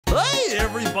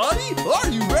everybody! Are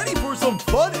you ready for some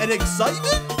fun and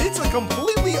excitement? It's a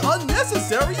completely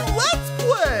unnecessary Let's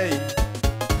Play!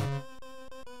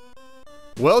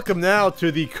 Welcome now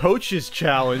to the Coaches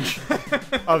Challenge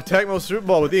of Tecmo Super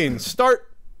Bowl with Ian.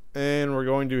 Start, and we're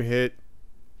going to hit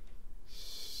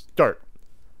start.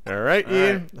 Alright,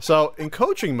 Ian. Right. So, in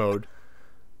coaching mode,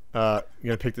 you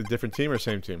gonna pick the different team or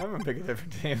same team? I'm gonna pick a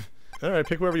different team. Alright,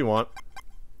 pick whoever you want.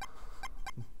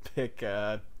 Pick,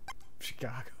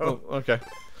 Chicago. Oh, okay.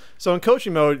 So in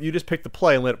coaching mode, you just pick the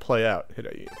play and let it play out. Hit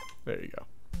it. There you go.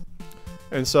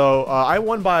 And so I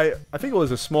won by, I think it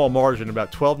was a small margin,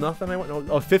 about 12-0. I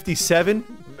went 57.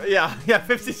 Yeah,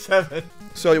 57.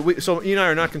 So Ian and I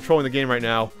are not controlling the game right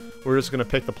now. We're just gonna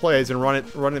pick the plays and run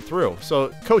it through. So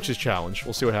coach's challenge.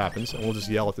 We'll see what happens, and we'll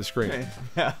just yell at the screen. Okay.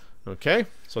 Yeah. Okay.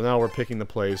 So now we're picking the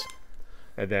plays,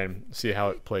 and then see how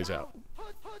it plays out.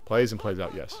 Plays and plays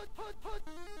out. Yes.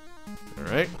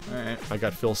 Alright. I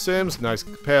got Phil Sims. Nice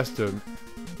pass to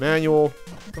Manuel.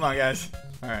 Come on, guys.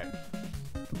 Alright.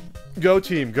 Go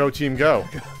team. Go team. Go.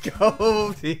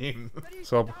 Go team.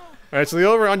 So, alright, so the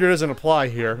over-under doesn't apply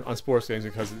here on sports games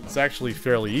because it's actually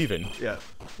fairly even. Yeah.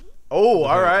 Oh,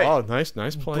 alright. Oh, nice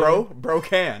play. Bro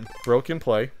can. Bro can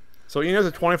play. So Ian has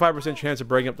a 25% chance of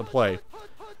breaking up the play.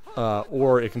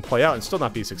 Or it can play out and still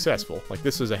not be successful. Like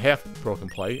this is a half broken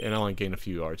play, and I only gain a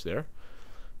few yards there.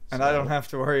 And I don't have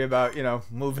to worry about, you know,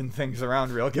 moving things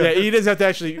around real good. Yeah, he doesn't have to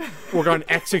actually work on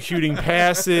executing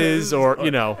passes or, you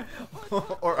know.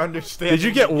 Or understanding. Did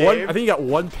you get one? I think you got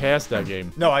one pass that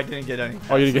game. No, I didn't get any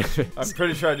passes. Oh, you didn't get I'm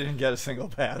pretty sure I didn't get a single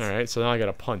pass. Alright, so now I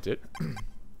gotta punt it.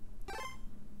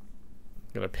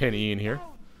 Gonna pin Ian here.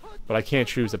 But I can't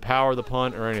choose the power of the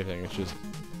punt or anything. It's just...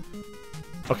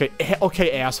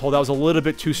 Okay, asshole. That was a little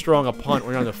bit too strong a punt.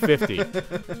 We're on the 50.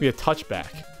 It's be a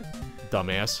touchback.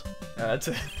 Dumbass. That's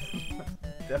a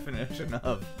definition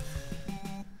of.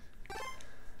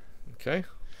 Okay.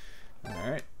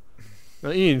 Alright.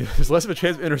 Now, Ian, there's less of a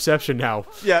chance of interception now.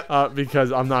 Yeah.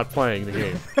 Because I'm not playing the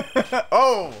game.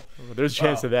 Oh! There's a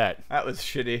chance of that. That was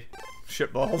shitty.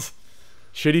 Shitballs.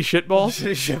 Shitty shitballs?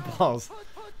 Shitty shitballs.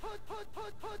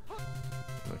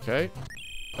 Okay.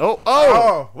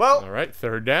 Oh! Well. Alright,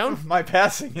 third down. My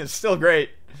passing is still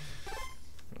great.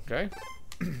 Okay.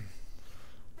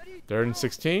 3rd and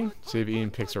 16. See if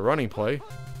Ian picks a running play.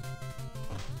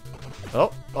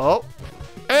 Oh.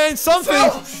 And some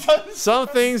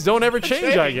things don't ever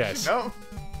change, I guess. No.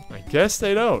 I guess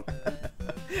they don't.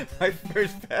 My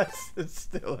first pass is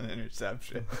still an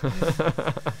interception.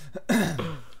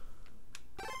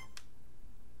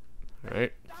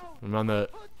 Alright. I'm on the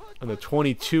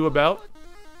 22 about.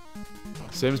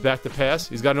 Sims back to pass.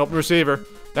 He's got an open receiver.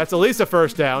 That's at least a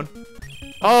first down.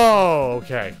 Oh,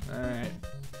 okay. Alright.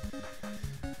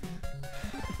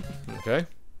 Okay.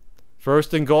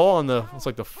 1st and goal on the, it's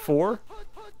like the 4.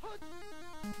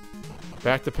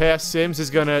 Back to pass. Sims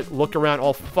is gonna look around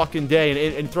all fucking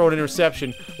day and throw an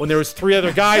interception when there was 3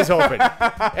 other guys open.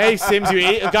 Hey, Sims,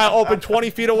 a guy open 20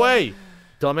 feet away.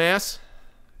 Dumbass.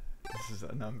 This is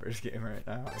a numbers game right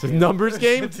now. It's a numbers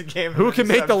game? It's a game. Who can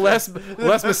make the less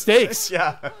mistakes?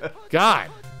 Yeah.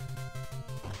 God.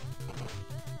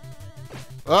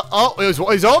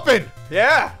 He's open.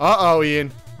 Yeah. Uh-oh,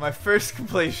 Ian. My first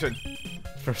completion.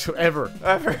 First ever in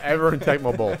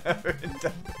Tecmo Bowl. Ever in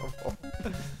Tecmo Bowl.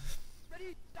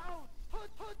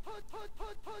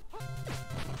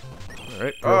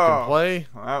 Alright, broken play.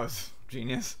 Well, that was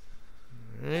genius.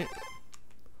 Alright.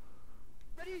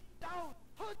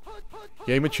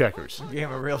 Game of checkers.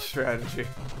 Game of real strategy.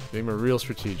 Game of real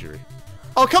strategery.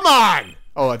 Oh, come on!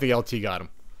 Oh, I think LT got him.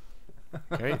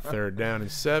 Okay, 3rd down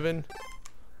and 7.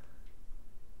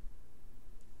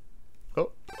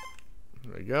 Oh.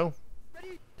 There we go.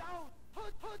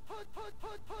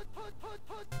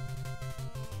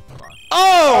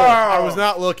 Oh! I was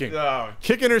not looking. No.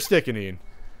 Kicking or sticking, Ian?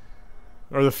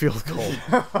 Or the field goal?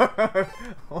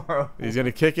 He's going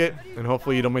to kick it, and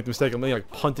hopefully you don't make the mistake of like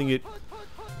punting it.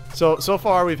 So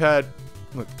far we've had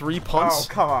 3 punts. Oh,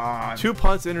 come on. 2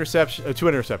 punts, 2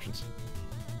 interceptions.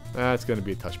 That's going to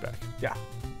be a touchback. Yeah.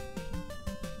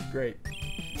 Great.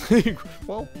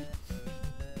 Well,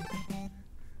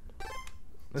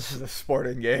 this is a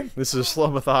sporting game. this is a slow,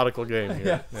 methodical game here.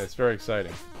 Yes. Yeah, it's very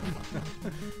exciting.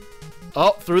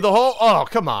 Oh, through the hole. Oh,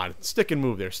 come on. Stick and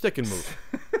move there. Stick and move.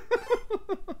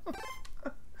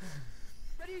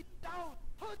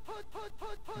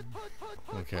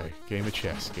 Okay, game of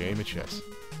chess. Game of chess.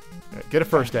 Right, get a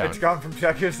first down. It's gone from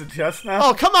checkers to chess now.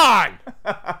 Oh, come on!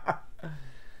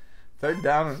 3rd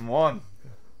down and 1.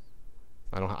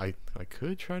 I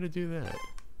could try to do that.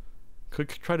 Could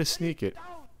try to sneak it.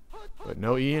 But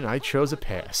no, Ian, I chose a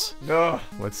pass. No.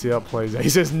 Let's see how it plays out. He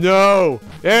says no!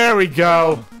 There we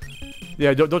go!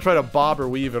 Yeah, don't try to bob or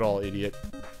weave at all, idiot.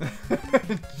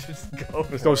 Just go.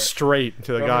 Just go straight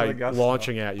into the Go guy for the gusto.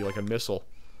 launching at you like a missile.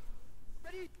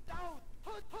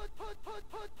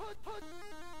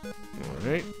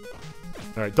 Alright.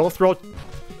 Alright, don't throw it.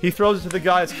 He throws it to the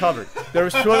guy that's covered. There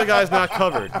was 2 other guys not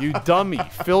covered. You dummy.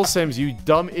 Phil Sims, you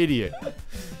dumb idiot.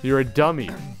 You're a dummy.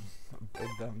 Big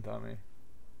dumb dummy.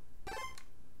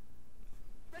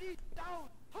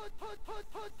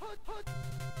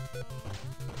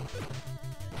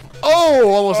 Oh!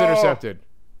 Almost intercepted.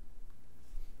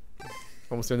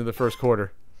 Almost into the first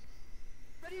quarter.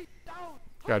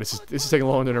 God, this is taking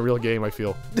longer than a real game, I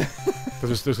feel.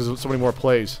 Because there's so many more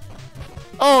plays.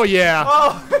 Oh yeah!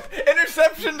 Oh!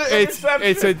 Interception to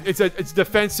interception! It's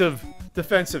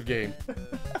defensive game. I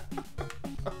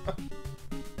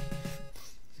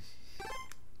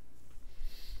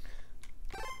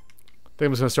think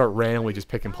I'm just gonna start randomly just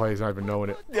picking plays, not even knowing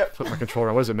it. Yep. Flip my controller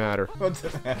on. What does it matter? What's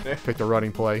the matter? Pick the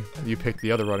running play. You picked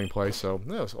the other running play, so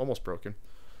yeah, it's almost broken.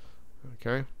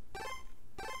 Okay.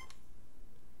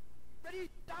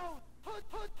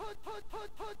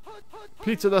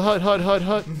 Pizza the Hut.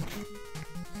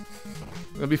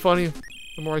 That'd be funny.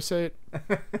 The more I say it.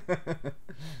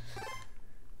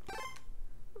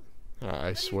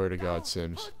 I swear to God,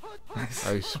 Sims.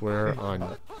 I swear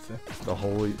on the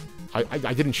holy.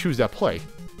 I didn't choose that play.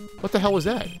 What the hell was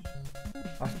that?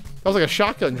 That was like a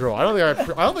shotgun draw.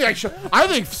 I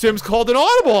think Sims called an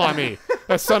audible on me.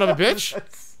 That son of a bitch.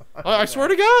 I swear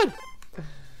to God.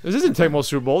 This isn't Tecmo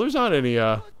Super Bowl. There's not any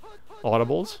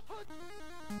audibles.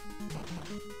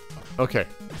 Okay.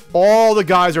 All the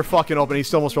guys are fucking open. He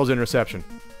still almost throws an interception.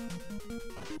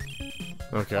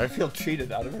 Okay. I feel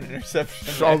cheated out of an interception.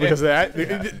 Oh, because of that?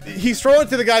 Yeah. He's throwing it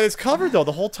to the guy that's covered, though,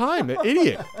 the whole time. That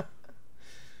idiot.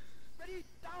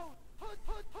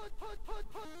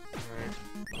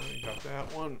 Alright, got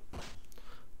that one.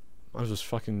 I'll just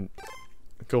fucking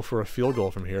go for a field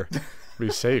goal from here. Be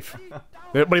safe.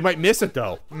 But he might miss it,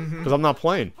 though, because I'm not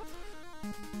playing.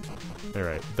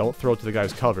 Alright, don't throw it to the guy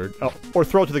who's covered. Oh, or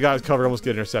throw it to the guy who's covered, almost get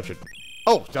an interception.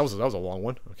 Oh, that was a long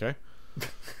one. Okay.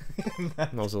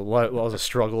 That was a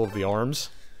struggle of the arms.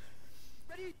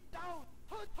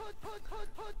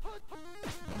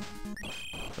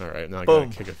 Alright, now I gotta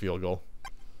kick a field goal.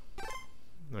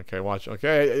 Okay, watch.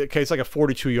 Okay, it's like a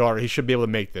 42-yarder. He should be able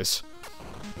to make this.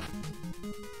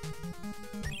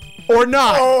 Or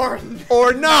not!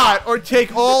 Or not! Or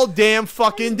take all damn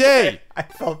fucking day! I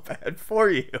felt bad for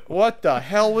you. What the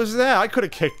hell was that? I could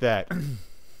have kicked that. Come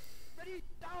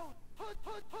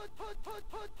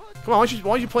on, why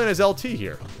don't you play as LT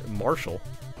here? Marshall.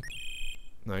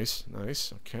 Nice,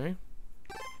 nice, okay.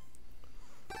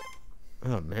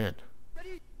 Oh, man.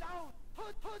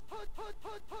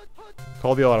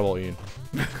 Call the audible, Ian.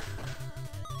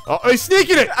 Oh, he's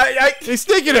sneaking it! He's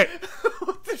sneaking it!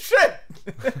 What the shit?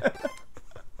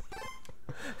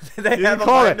 They You didn't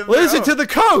call it. Listen to the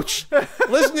coach!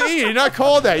 Listen to Ian, you're not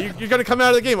called that. You're gonna come out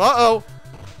of the game. Uh-oh.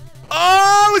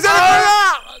 Oh, is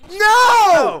that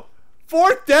no!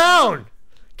 4th down!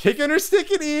 Kicking or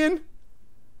sticking, Ian?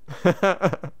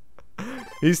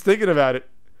 He's thinking about it.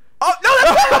 Oh, no, that's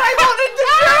not what I wanted to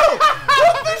do!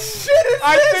 What the shit is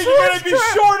I this? think you're gonna be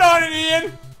short on it,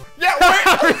 Ian! Yeah,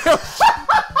 wait!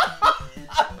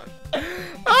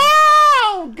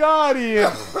 Oh, God,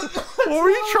 Ian! What were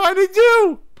you trying to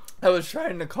do? I was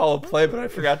trying to call a play, but I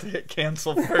forgot to hit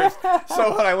cancel first.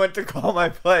 So when I went to call my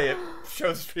play, it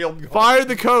shows field goal. Fire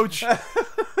the coach!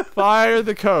 Fire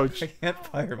the coach. I can't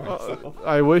fire myself.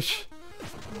 I wish.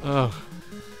 Oh.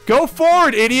 Go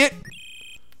forward, idiot!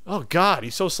 Oh God,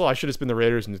 he's so slow. I should have been the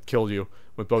Raiders and killed you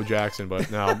with Bo Jackson, but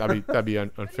no, that'd be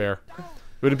unfair. It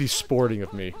wouldn't be sporting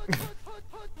of me.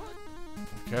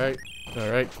 Okay, all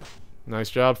right,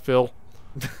 nice job, Phil.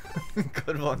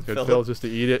 Good one, Good Phil. Phil, just to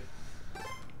eat it.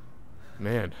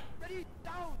 Man.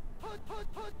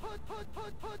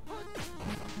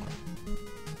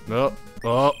 No.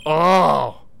 Oh.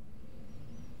 Oh.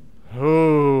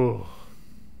 Ooh.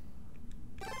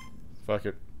 Fuck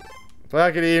it.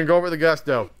 Fuck it, Ian. Go over the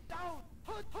gusto.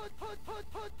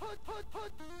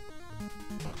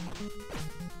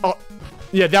 Oh.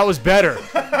 Yeah, that was better.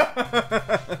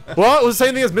 Well, it was the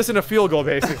same thing as missing a field goal,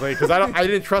 basically, because I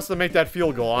didn't trust him to make that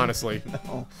field goal, honestly.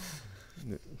 No.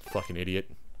 Fucking idiot.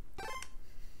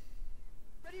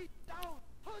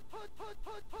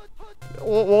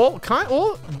 Well,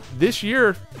 this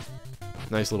year,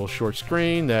 nice little short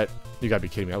screen that, you gotta be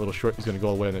kidding me, that little short, he's gonna go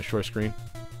away on that short screen.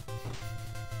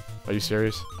 Are you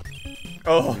serious?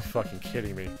 Oh. You're fucking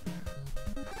kidding me.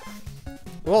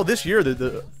 Well, this year,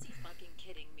 the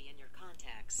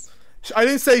I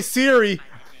didn't say Siri.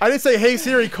 I didn't say, hey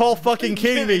Siri, call fucking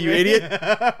kidding me, you idiot.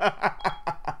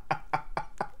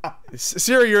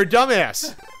 Siri, you're a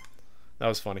dumbass. That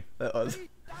was funny. That was.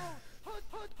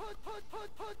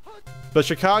 But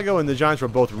Chicago and the Giants were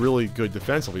both really good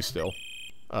defensively still.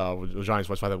 The Giants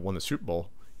was why they won the Super Bowl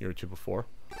a year or two before.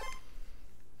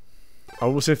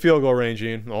 Almost in field goal range,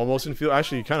 Ian. Almost in field.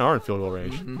 Actually, you kind of are in field goal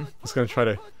range. It's gonna try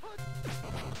to.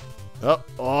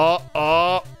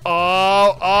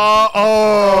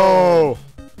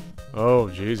 Oh,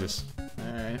 Jesus.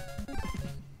 Alright.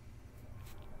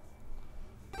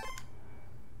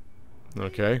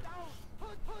 Okay.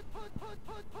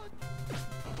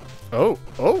 Oh,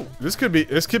 this could be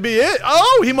it.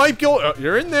 Oh, he might go.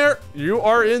 You're in there. You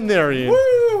are in there, Ian.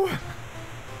 Woo!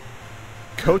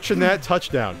 Coaching that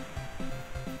touchdown.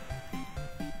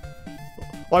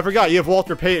 Well, I forgot. You have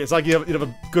Walter Payton. It's like you have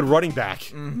a good running back.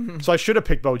 So I should have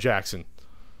picked Bo Jackson.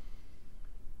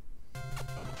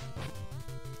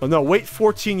 Oh, no. Wait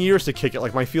 14 years to kick it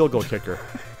like my field goal kicker.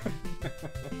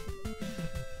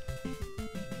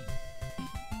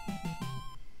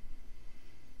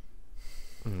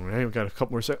 Alright, we've got a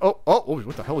couple more seconds. Oh,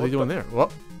 what the hell are they doing there?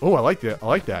 Oh, I like that. I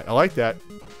like that. I like that.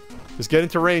 Just get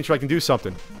into range so I can do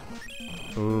something.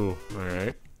 Ooh,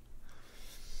 alright.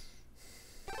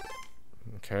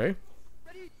 Okay.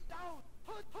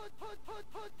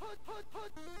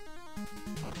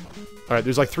 Alright,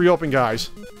 there's like 3 open guys,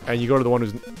 and you go to the one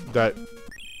who's that.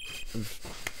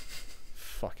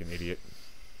 Fucking idiot.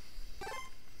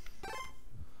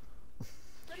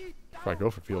 If I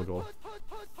go for field goal.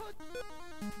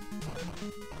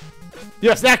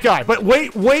 Yes, that guy. But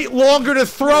wait longer to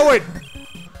throw it.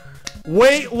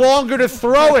 Wait longer to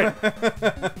throw it.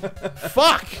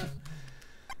 Fuck.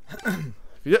 And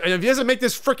if he doesn't make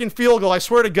this freaking field goal, I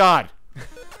swear to God.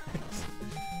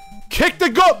 Kick the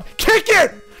goal. Kick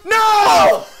it.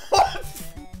 No.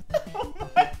 Oh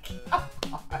my God.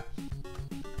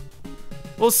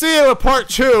 We'll see you in part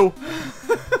 2.